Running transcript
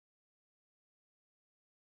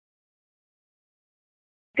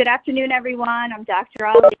Good afternoon, everyone. I'm Dr.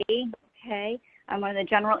 Ali. Okay, I'm one of the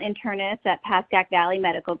general internists at Pascack Valley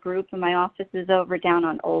Medical Group, and my office is over down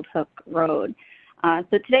on Old Hook Road. So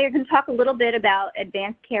today we're going to talk a little bit about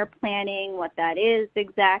advanced care planning, what that is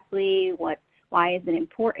exactly, why is it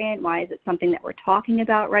important, why is it something that we're talking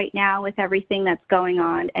about right now with everything that's going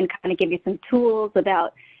on, and kind of give you some tools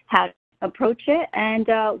about how to approach it and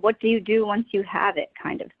what do you do once you have it,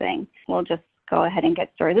 kind of thing. We'll just go ahead and get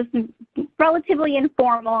started. This is relatively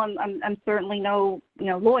informal. I'm certainly no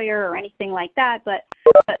lawyer or anything like that, but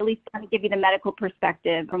at least kind of give you the medical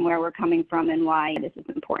perspective from where we're coming from and why this is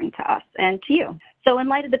important to us and to you. So in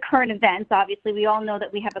light of the current events, obviously we all know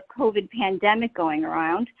that we have a COVID pandemic going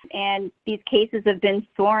around, and these cases have been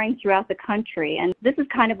soaring throughout the country. And this is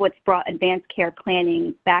kind of what's brought advanced care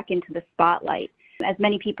planning back into the spotlight. As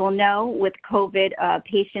many people know, with COVID,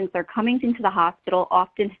 patients are coming into the hospital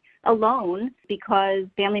often alone because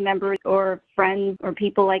family members or friends or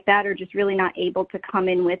people like that are just really not able to come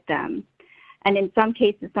in with them. And in some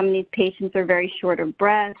cases, some of these patients are very short of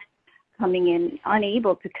breath, coming in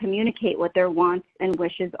unable to communicate what their wants and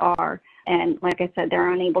wishes are. And like I said,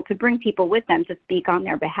 they're unable to bring people with them to speak on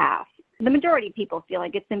their behalf. The majority of people feel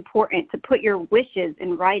like it's important to put your wishes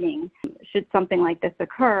in writing should something like this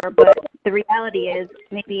occur, but the reality is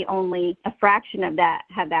maybe only a fraction of that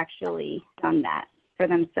have actually done that for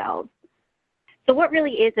themselves. So what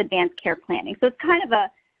really is advanced care planning? So it's kind of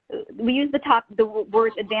we use the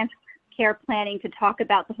word advanced care planning to talk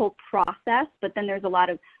about the whole process, but then there's a lot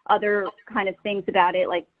of other kind of things about it,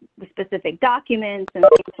 like the specific documents and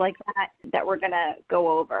things like that we're going to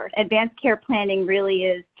go over. Advanced care planning really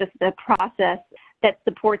is just the process that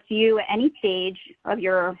supports you at any stage of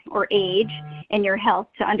your or age in your health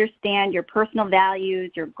to understand your personal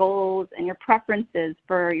values, your goals, and your preferences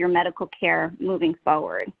for your medical care moving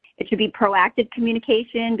forward. It should be proactive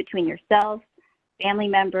communication between yourself, family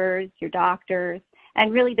members, your doctors,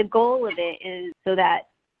 and really the goal of it is so that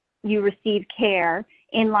you receive care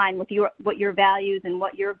in line with what your values and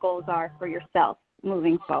what your goals are for yourself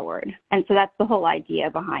moving forward. And so that's the whole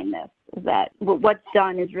idea behind this, is that what's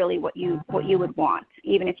done is really what you would want,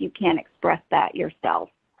 even if you can't express that yourself.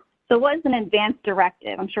 So what is an advanced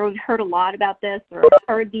directive? I'm sure we've heard a lot about this or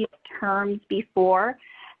heard these terms before.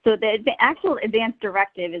 So the actual advanced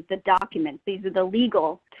directive is the documents. These are the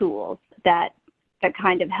legal tools that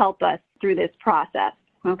kind of help us through this process.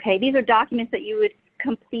 Okay, these are documents that you would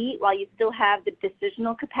complete while you still have the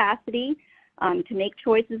decisional capacity to make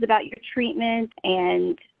choices about your treatment,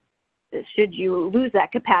 and should you lose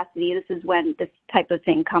that capacity, this is when this type of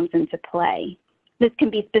thing comes into play. This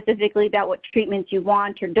can be specifically about what treatments you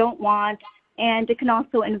want or don't want, and it can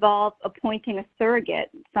also involve appointing a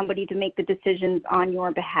surrogate, somebody to make the decisions on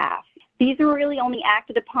your behalf. These are really only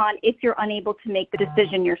acted upon if you're unable to make the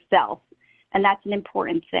decision yourself, and that's an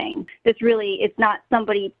important thing. It's not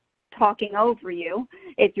somebody talking over you,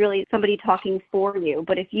 it's really somebody talking for you.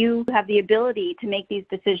 But if you have the ability to make these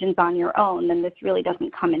decisions on your own, then this really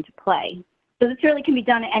doesn't come into play. So this really can be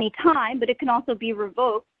done at any time, but it can also be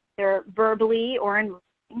revoked either verbally or in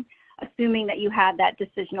writing, assuming that you have that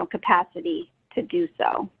decisional capacity to do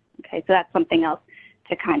so. Okay, so that's something else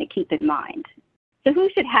to kind of keep in mind. So who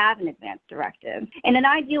should have an advanced directive? In an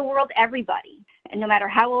ideal world, everybody. And no matter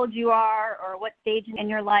how old you are or what stage in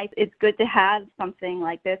your life, it's good to have something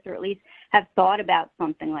like this, or at least have thought about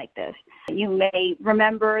something like this. You may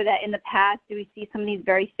remember that in the past, we see some of these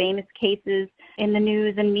very famous cases in the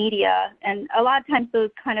news and media, and a lot of times those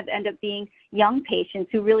kind of end up being young patients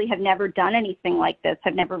who really have never done anything like this,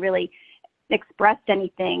 have never really expressed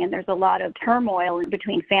anything, and there's a lot of turmoil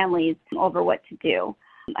between families over what to do.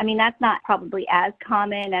 I mean, that's not probably as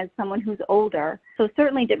common as someone who's older. So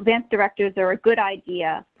certainly advanced directives are a good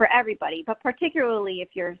idea for everybody, but particularly if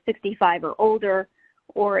you're 65 or older,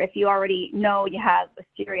 or if you already know you have a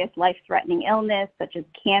serious life-threatening illness such as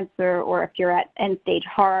cancer, or if you're at end-stage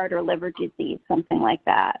heart or liver disease, something like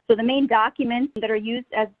that. So the main documents that are used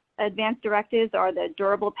as advanced directives are the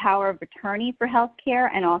durable power of attorney for healthcare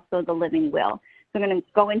and also the living will. So I'm going to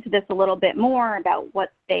go into this a little bit more about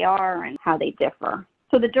what they are and how they differ.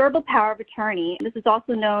 So the durable power of attorney, this is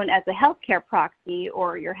also known as a healthcare proxy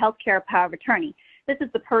or your healthcare power of attorney. This is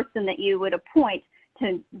the person that you would appoint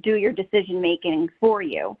to do your decision-making for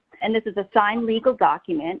you. And this is a signed legal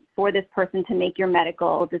document for this person to make your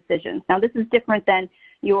medical decisions. Now, this is different than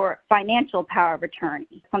your financial power of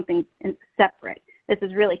attorney, something separate. This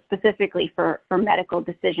is really specifically for medical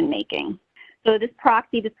decision-making. So this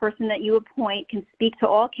proxy, this person that you appoint, can speak to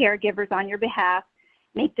all caregivers on your behalf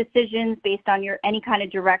make decisions based on any kind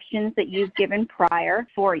of directions that you've given prior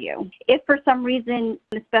for you. If for some reason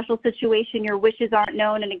in a special situation your wishes aren't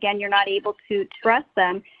known and again you're not able to express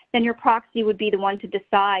them, then your proxy would be the one to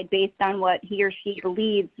decide based on what he or she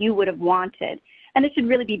believes you would have wanted. And it should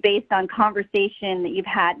really be based on conversation that you've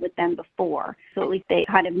had with them before. So at least they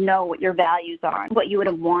kind of know what your values are and what you would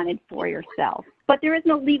have wanted for yourself. But there is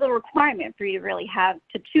no legal requirement for you to really have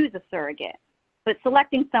to choose a surrogate. But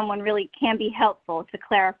selecting someone really can be helpful to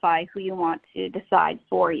clarify who you want to decide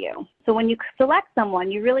for you. So when you select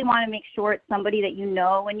someone, you really want to make sure it's somebody that you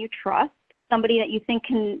know and you trust, somebody that you think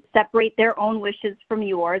can separate their own wishes from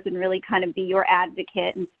yours and really kind of be your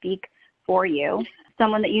advocate and speak for you.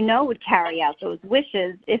 Someone that you know would carry out those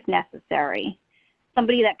wishes if necessary.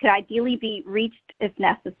 Somebody that could ideally be reached if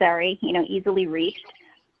necessary, easily reached.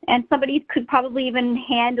 And somebody could probably even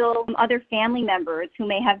handle other family members who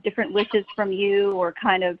may have different wishes from you or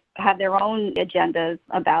kind of have their own agendas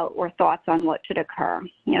about or thoughts on what should occur.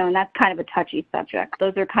 And that's kind of a touchy subject.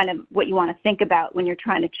 Those are kind of what you want to think about when you're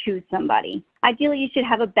trying to choose somebody. Ideally, you should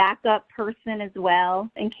have a backup person as well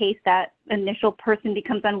in case that initial person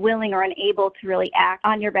becomes unwilling or unable to really act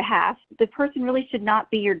on your behalf. The person really should not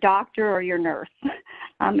be your doctor or your nurse.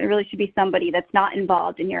 It really should be somebody that's not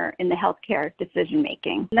involved in the healthcare decision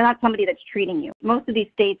making. They're not somebody that's treating you. Most of these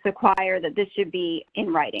states require that this should be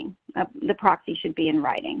in writing. The proxy should be in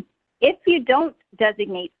writing. If you don't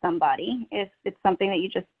designate somebody, if it's something that you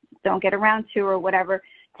just don't get around to or whatever,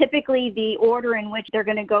 typically the order in which they're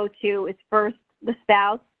going to go to is first the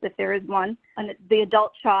spouse, if there is one, and the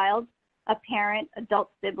adult child, a parent, adult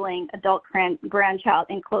sibling, adult grandchild,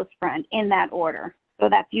 and close friend in that order. So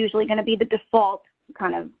that's usually going to be the default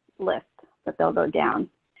kind of list that they'll go down.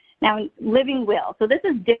 Now, living will. So this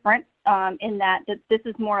is different in that this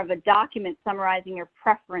is more of a document summarizing your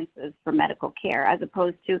preferences for medical care as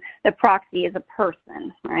opposed to the proxy as a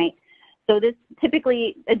person, right? So this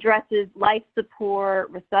typically addresses life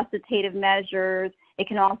support, resuscitative measures. It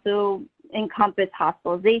can also encompass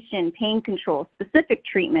hospitalization, pain control, specific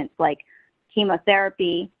treatments like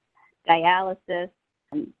chemotherapy, dialysis,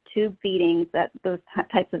 tube feedings, those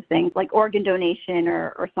types of things, like organ donation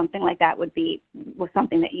or something like that was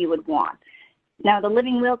something that you would want. Now, the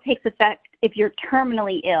living will takes effect if you're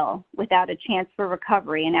terminally ill without a chance for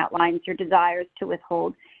recovery and outlines your desires to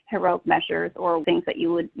withhold heroic measures or things that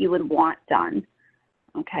you would want done.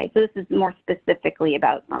 Okay, so this is more specifically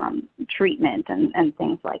about treatment and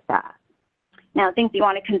things like that. Now, things you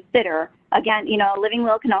want to consider, again, a living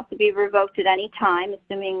will can also be revoked at any time,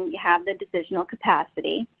 assuming you have the decisional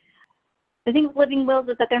capacity. The thing with living wills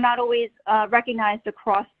is that they're not always recognized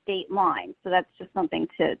across state lines, so that's just something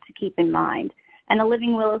to keep in mind. And a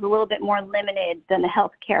living will is a little bit more limited than the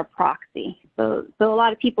healthcare proxy. So a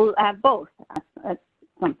lot of people have both. That's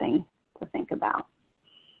something to think about.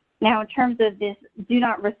 Now, in terms of this do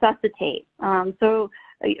not resuscitate, so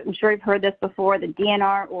I'm sure you've heard this before, the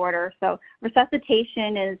DNR order. So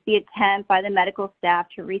resuscitation is the attempt by the medical staff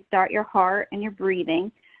to restart your heart and your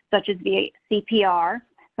breathing, such as via CPR.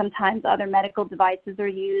 Sometimes other medical devices are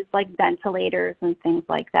used, like ventilators and things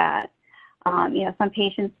like that. Some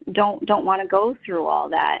patients don't want to go through all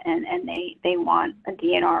that, and they want a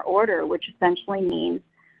DNR order, which essentially means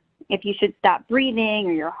if you should stop breathing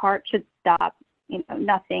or your heart should stop,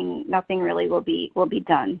 nothing really will be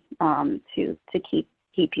done to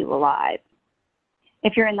keep you alive.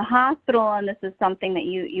 If you're in the hospital and this is something that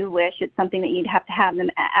you wish, it's something that you'd have to have them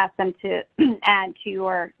ask them to add to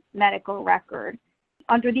your medical record.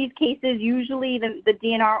 Under these cases, usually the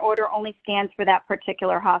DNR order only stands for that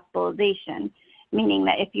particular hospitalization, meaning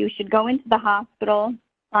that if you should go into the hospital,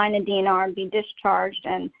 sign a DNR and be discharged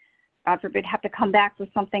and, God forbid, have to come back for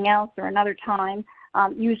something else or another time,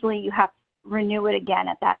 usually you have to renew it again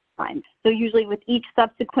at that time. So usually with each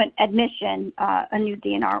subsequent admission, a new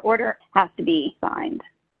DNR order has to be signed.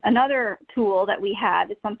 Another tool that we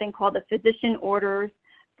have is something called the Physician Orders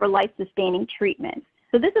for Life-Sustaining Treatment.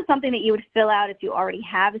 So this is something that you would fill out if you already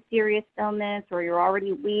have a serious illness or you're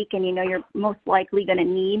already weak and you're most likely going to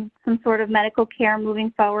need some sort of medical care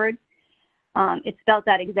moving forward. It spells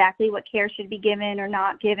out exactly what care should be given or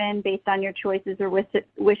not given based on your choices or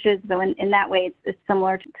wishes. So in that way, it's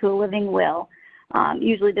similar to a living will.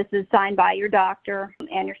 Usually this is signed by your doctor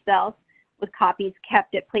and yourself with copies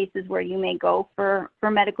kept at places where you may go for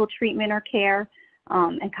medical treatment or care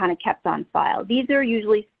and kind of kept on file. These are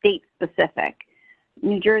usually state specific.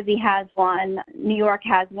 New Jersey has one, New York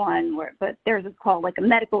has one, but theirs is called like a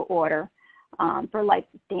medical order for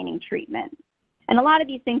life-sustaining treatment. And a lot of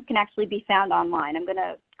these things can actually be found online. I'm going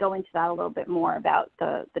to go into that a little bit more about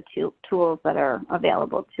the tools that are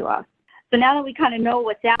available to us. So now that we kind of know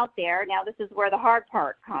what's out there, now this is where the hard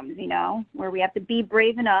part comes, you know, where we have to be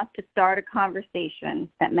brave enough to start a conversation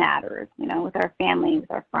that matters, you know, with our family, with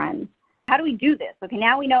our friends. How do we do this? Okay,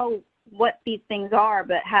 now we know what these things are,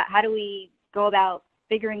 but how do we go about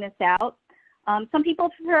figuring this out? Some people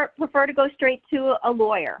prefer to go straight to a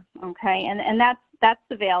lawyer, okay, and that's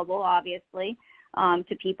available, obviously,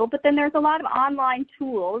 to people. But then there's a lot of online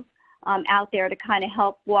tools out there to kind of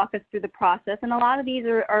help walk us through the process, and a lot of these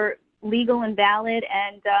are legal and valid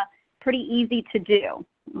and pretty easy to do,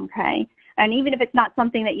 okay? And even if it's not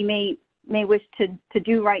something that you may wish to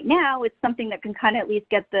do right now, it's something that can kind of at least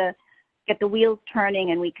get the wheels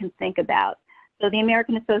turning and we can think about. So the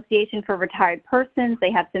American Association for Retired Persons, they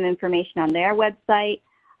have some information on their website.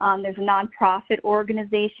 There's a nonprofit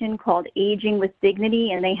organization called Aging with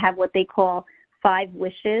Dignity, and they have what they call 5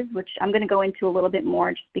 wishes, which I'm going to go into a little bit more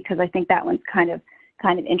just because I think that one's kind of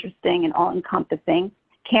interesting and all-encompassing.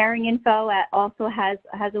 Caring Info also has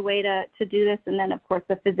a way to do this, and then of course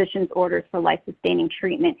the physician's orders for life-sustaining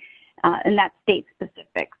treatment, and that's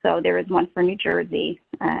state-specific. So there is one for New Jersey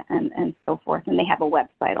and so forth, and they have a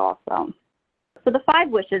website also. So the 5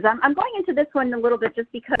 wishes, I'm going into this one a little bit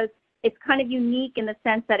just because it's kind of unique in the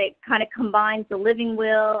sense that it kind of combines the living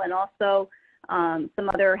will and also some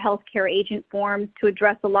other healthcare agent forms to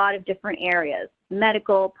address a lot of different areas: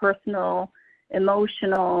 medical, personal,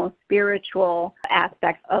 emotional, spiritual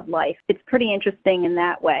aspects of life. It's pretty interesting in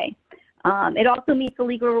that way. It also meets the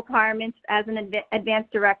legal requirements as an advance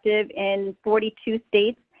directive in 42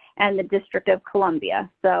 states and the District of Columbia.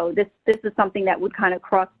 So this is something that would kind of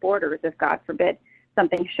cross borders if, God forbid,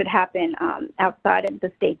 something should happen outside of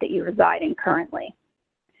the state that you reside in currently.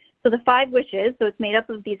 So the 5 wishes, so it's made up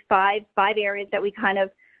of these five areas that we kind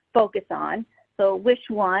of focus on. So wish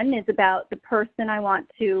 1 is about the person I want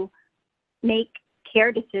to make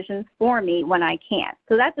care decisions for me when I can't.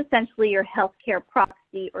 So that's essentially your healthcare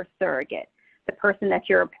proxy or surrogate, the person that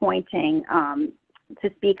you're appointing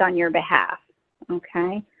to speak on your behalf,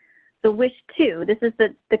 okay? So wish 2, this is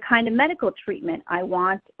the kind of medical treatment I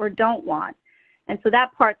want or don't want. And so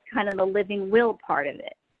that part's kind of the living will part of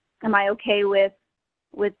it. Am I okay with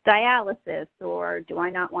dialysis, or do I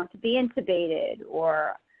not want to be intubated,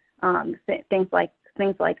 or things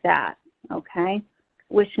like that, okay?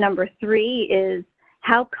 Wish number 3 is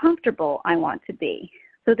how comfortable I want to be.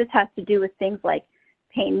 So this has to do with things like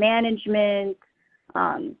pain management,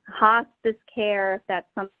 hospice care, if that's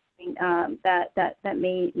something that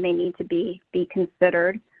may need to be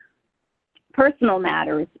considered. Personal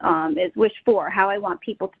matters is wish 4, how I want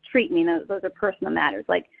people to treat me. Those are personal matters.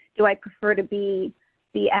 Like, do I prefer to be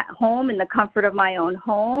at home in the comfort of my own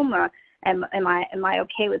home, or am I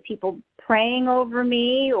okay with people praying over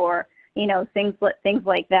me, or things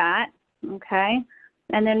like that, okay?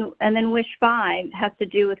 And then wish 5 has to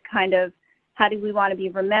do with kind of how do we want to be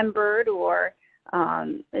remembered, or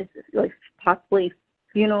like possibly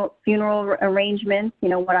funeral arrangements,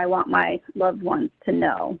 what I want my loved ones to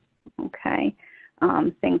know, okay?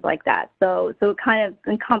 Things like that. So it kind of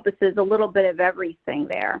encompasses a little bit of everything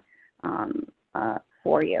there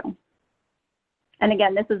for you. And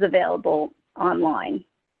again, this is available online.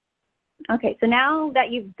 Okay, so now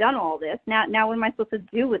that you've done all this, now what am I supposed to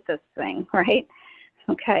do with this thing, right?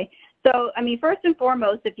 Okay, so I mean, first and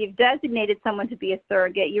foremost, if you've designated someone to be a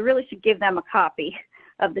surrogate, you really should give them a copy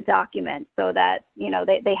of the document so that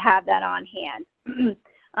they have that on hand.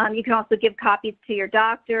 You can also give copies to your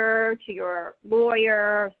doctor, to your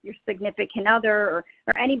lawyer, your significant other,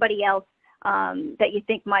 or anybody else that you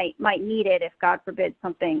think might need it if, God forbid,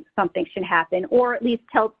 something should happen, or at least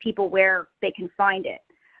tell people where they can find it.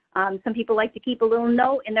 Some people like to keep a little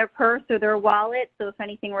note in their purse or their wallet, so if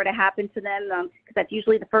anything were to happen to them, because that's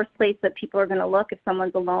usually the first place that people are going to look if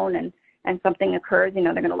someone's alone and something occurs.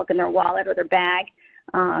 They're going to look in their wallet or their bag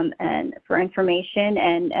and for information,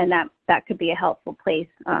 and that could be a helpful place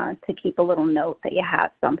to keep a little note that you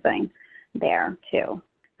have something there too.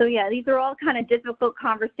 So yeah, these are all kind of difficult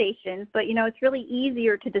conversations, but it's really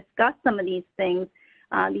easier to discuss some of these things,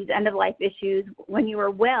 these end-of-life issues, when you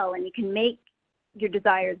are well and you can make your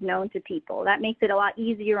desires known to people. That makes it a lot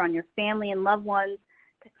easier on your family and loved ones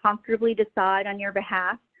to comfortably decide on your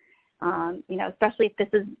behalf, especially if this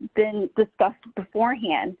has been discussed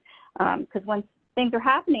beforehand, because when things are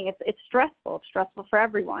happening, it's stressful. It's stressful for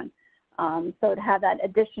everyone. So to have that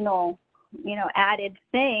additional, added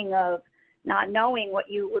thing of not knowing what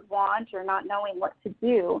you would want or not knowing what to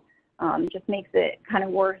do just makes it kind of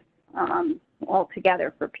worse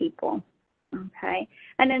altogether for people. Okay,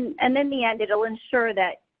 and then in the end, it'll ensure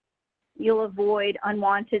that you'll avoid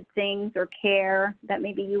unwanted things or care that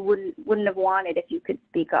maybe you wouldn't have wanted if you could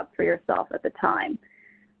speak up for yourself at the time.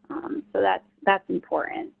 So that's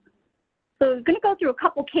important. So we're going to go through a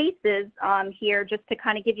couple cases here just to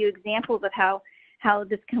kind of give you examples of how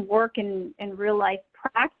this can work in real life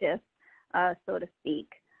practice, so to speak.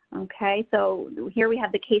 Okay, so here we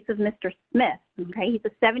have the case of Mr. Smith. Okay, he's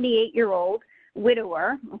a 78-year-old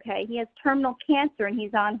widower. Okay, he has terminal cancer and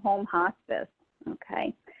he's on home hospice.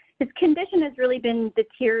 Okay, his condition has really been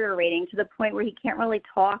deteriorating to the point where he can't really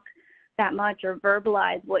talk that much or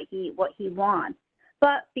verbalize what he wants.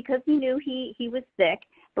 But because he knew he was sick,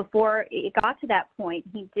 before it got to that point,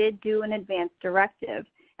 he did do an advance directive,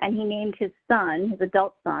 and he named his son, his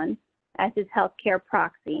adult son, as his healthcare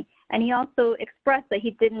proxy. And he also expressed that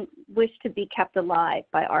he didn't wish to be kept alive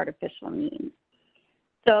by artificial means.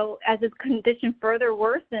 So as his condition further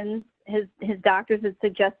worsens, his doctors had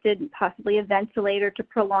suggested possibly a ventilator to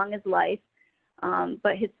prolong his life,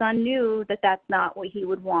 but his son knew that that's not what he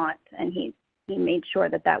would want, and he made sure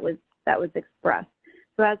that was expressed.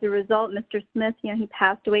 So as a result, Mr. Smith, he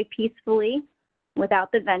passed away peacefully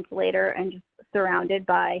without the ventilator and just surrounded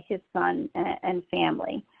by his son and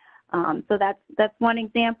family. So that's one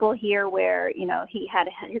example here where, he had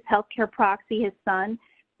his healthcare proxy, his son,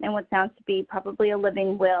 and what sounds to be probably a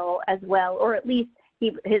living will as well, or at least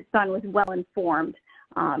his son was well informed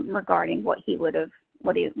regarding what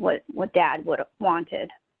Dad would have wanted.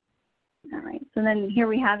 All right. So then here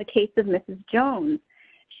we have a case of Mrs. Jones.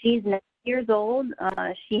 She's 90 years old.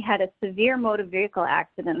 She had a severe motor vehicle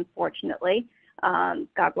accident, unfortunately.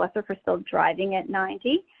 God bless her for still driving at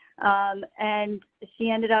 90. And she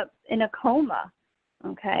ended up in a coma.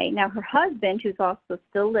 Okay. Now her husband, who's also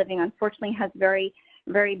still living, unfortunately has very,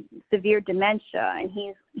 very severe dementia, and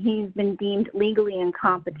he's been deemed legally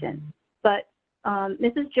incompetent. But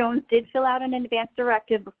Mrs. Jones did fill out an advance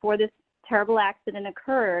directive before this terrible accident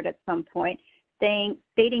occurred at some point,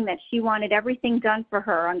 stating that she wanted everything done for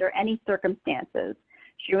her under any circumstances.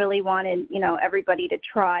 She really wanted, everybody to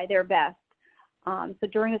try their best. So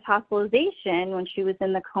during this hospitalization, when she was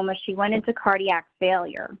in the coma, she went into cardiac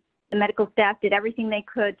failure. The medical staff did everything they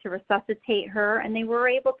could to resuscitate her, and they were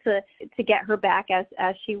able to get her back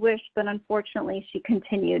as she wished, but unfortunately she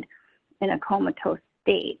continued in a comatose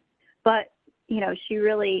state. But,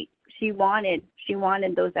 she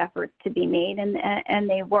wanted those efforts to be made, and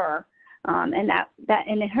they were. And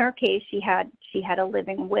and in her case, she had a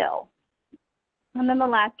living will. And then the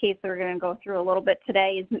last case that we're going to go through a little bit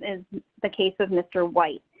today is the case of Mr.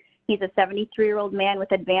 White. He's a 73-year-old man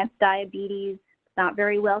with advanced diabetes, not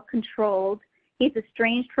very well controlled. He's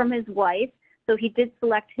estranged from his wife, so he did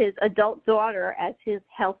select his adult daughter as his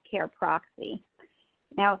healthcare proxy.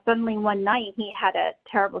 Now, suddenly one night he had a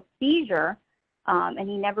terrible seizure, and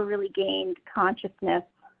he never really gained consciousness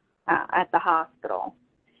at the hospital.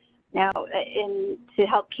 Now, to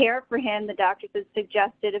help care for him, the doctors had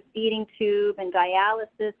suggested a feeding tube and dialysis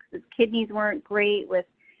because his kidneys weren't great with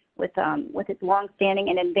his longstanding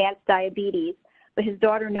and advanced diabetes. But his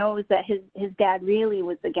daughter knows that his dad really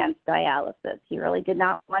was against dialysis. He really did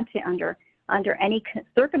not want to under any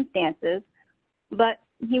circumstances, but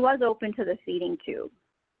he was open to the feeding tube.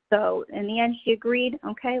 So in the end, she agreed,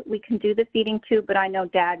 okay, we can do the feeding tube, but I know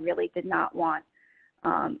Dad really did not want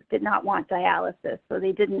dialysis, so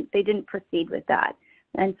they didn't proceed with that.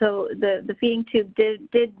 And so the feeding tube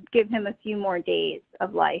did give him a few more days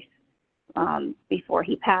of life before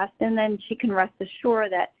he passed, and then she can rest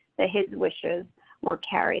assured that his wishes were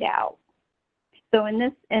carried out. So in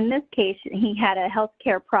this case, he had a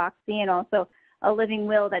healthcare proxy and also a living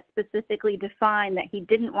will that specifically defined that he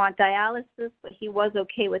didn't want dialysis, but he was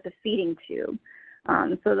okay with a feeding tube.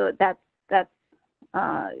 So that's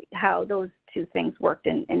how those two things worked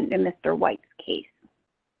in Mr. White's case.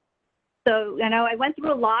 So, I went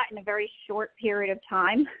through a lot in a very short period of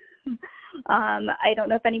time. I don't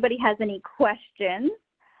know if anybody has any questions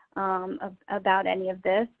about any of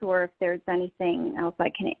this, or if there's anything else I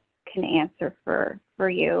can answer for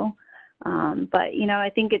you. But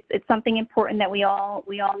I think it's something important that we all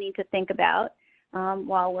need to think about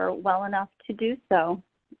while we're well enough to do so.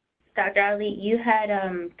 Dr. Ali, you had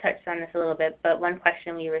touched on this a little bit, but one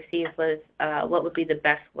question we received was what would be the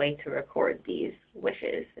best way to record these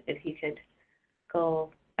wishes? If you could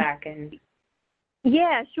go back and...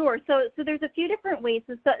 Yeah, sure. So there's a few different ways.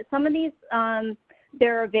 So some of these,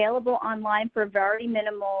 they're available online for a very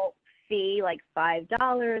minimal fee, like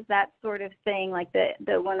 $5, that sort of thing, like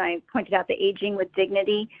the one I pointed out, the Aging with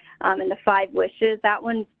Dignity, and the 5 Wishes. That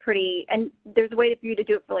one's pretty, and there's a way for you to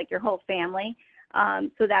do it for like your whole family.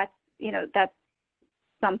 So that's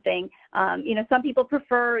something. Some people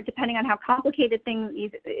prefer, depending on how complicated things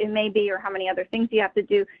it may be or how many other things you have to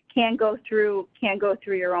do, can go through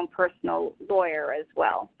your own personal lawyer as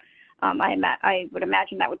well. I would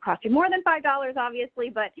imagine that would cost you more than $5, obviously,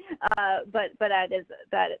 but that is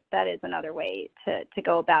another way to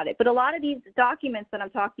go about it. But a lot of these documents that I'm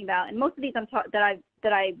talking about, and most of these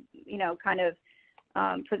that I kind of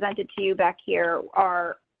presented to you back here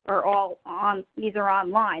are all on. These are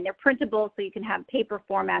online. They're printable, so you can have paper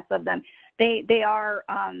formats of them. They are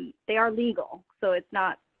legal, so it's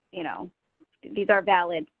not, these are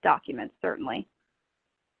valid documents, certainly.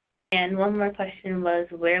 And one more question was,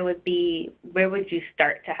 where would you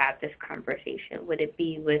start to have this conversation? Would it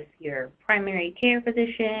be with your primary care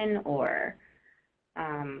physician, or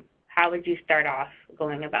how would you start off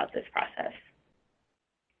going about this process?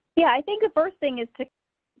 Yeah, I think the first thing is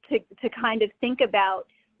to kind of think about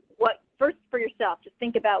first for yourself, just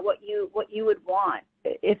think about what you would want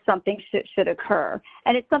if something should occur.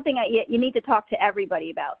 And it's something that you need to talk to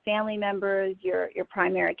everybody about: family members, your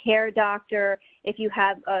primary care doctor. If you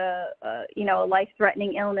have a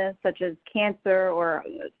life-threatening illness such as cancer or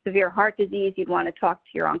severe heart disease, you'd want to talk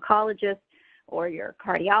to your oncologist or your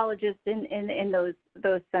cardiologist in those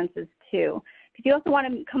senses too. Because you also want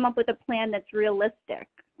to come up with a plan that's realistic,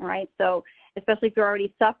 right? So especially if you're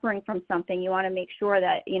already suffering from something, you want to make sure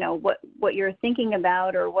that what you're thinking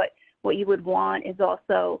about or what you would want is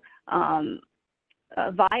also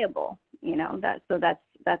viable. That's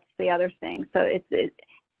the other thing. So you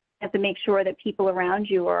have to make sure that people around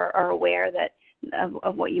you are aware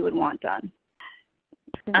of what you would want done.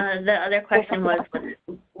 The other question was,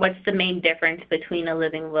 what's the main difference between a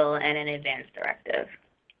living will and an advance directive?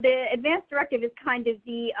 The advance directive is kind of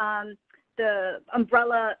the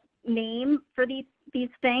umbrella name for these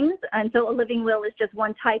things, and so a living will is just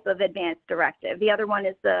one type of advance directive. The other one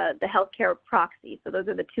is the healthcare proxy. So those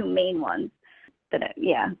are the two main ones.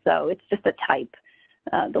 So it's just a type.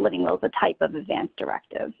 The living will is a type of advance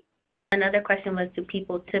directive. Another question was, do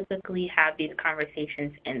people typically have these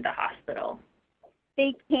conversations in the hospital?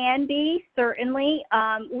 They can be, certainly.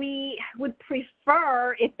 We would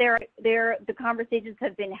prefer if the conversations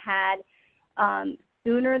have been had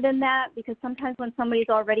sooner than that, because sometimes when somebody's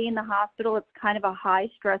already in the hospital, it's kind of a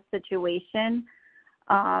high-stress situation.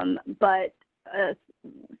 So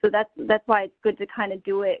that's why it's good to kind of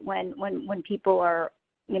do it when people are,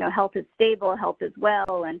 health is stable, health is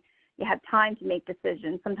well, and you have time to make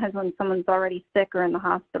decisions. Sometimes when someone's already sick or in the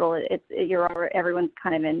hospital, everyone's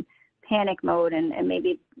kind of in panic mode, and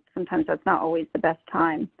maybe sometimes that's not always the best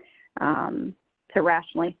time to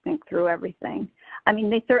rationally think through everything. I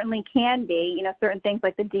mean, they certainly can be. Certain things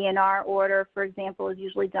like the DNR order, for example, is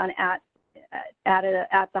usually done at the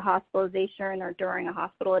hospitalization or during a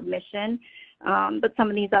hospital admission. But some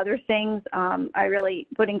of these other things, I really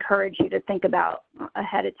would encourage you to think about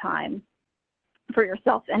ahead of time for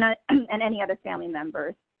yourself and any other family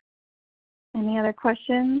members. Any other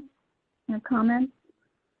questions or comments?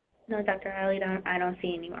 No, Dr. Riley, I don't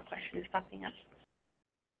see any more questions popping up.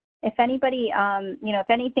 If anybody, if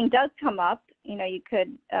anything does come up, you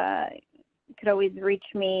could always reach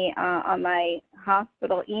me on my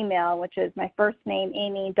hospital email, which is my first name,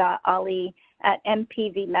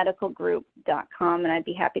 amy.ali@mpvmedicalgroup.com, and I'd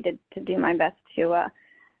be happy to do my best to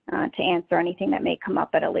answer anything that may come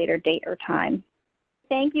up at a later date or time.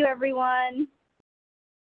 Thank you, everyone.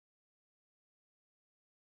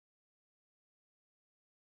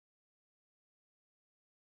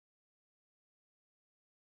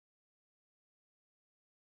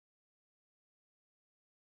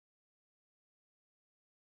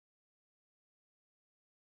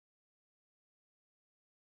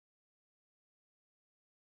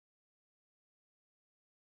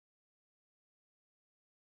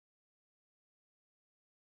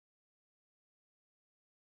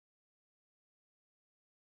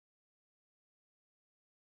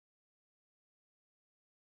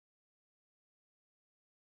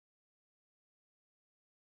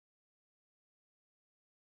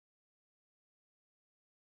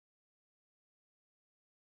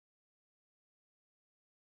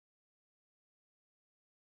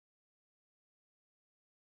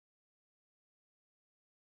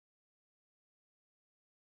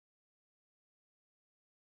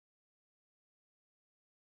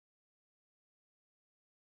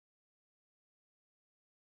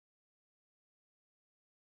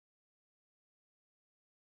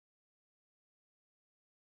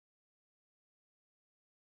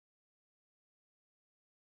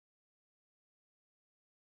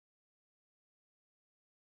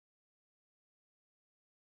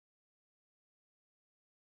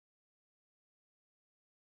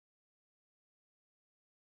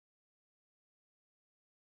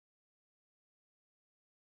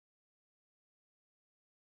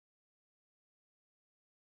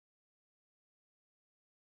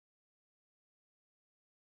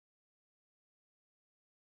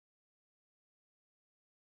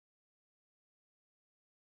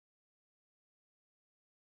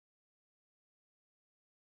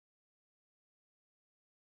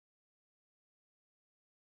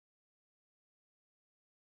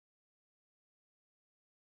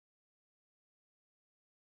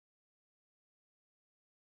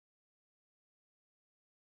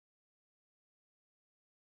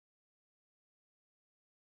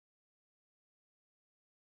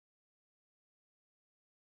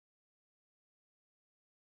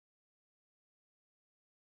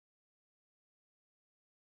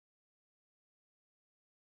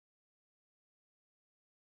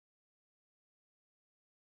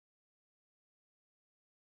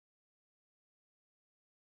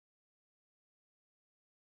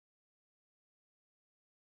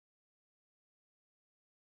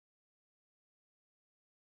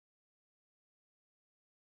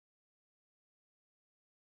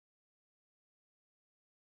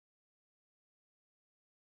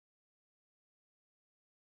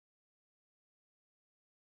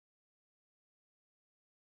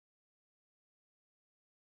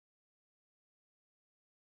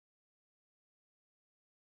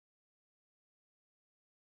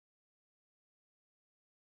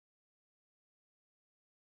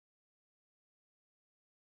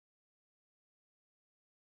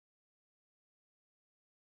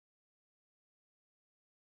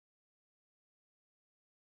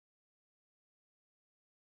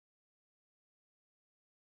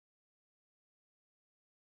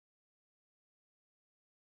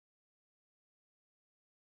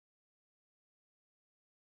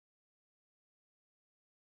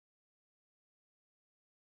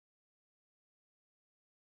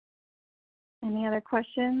 Any other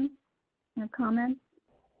questions or comments?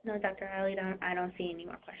 No, Dr. Ali, I don't see any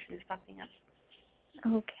more questions popping up.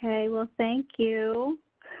 Okay, well, thank you.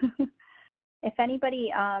 If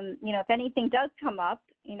anybody, if anything does come up,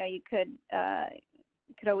 you could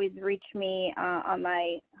always reach me on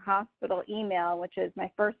my hospital email, which is my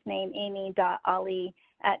first name,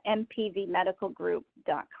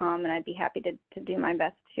 amy.ali@mpvmedicalgroup.com, and I'd be happy to do my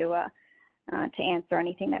best to answer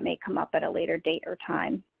anything that may come up at a later date or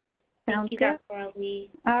time. Thank you, Dr. Ali.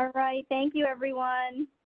 All right. Thank you, everyone.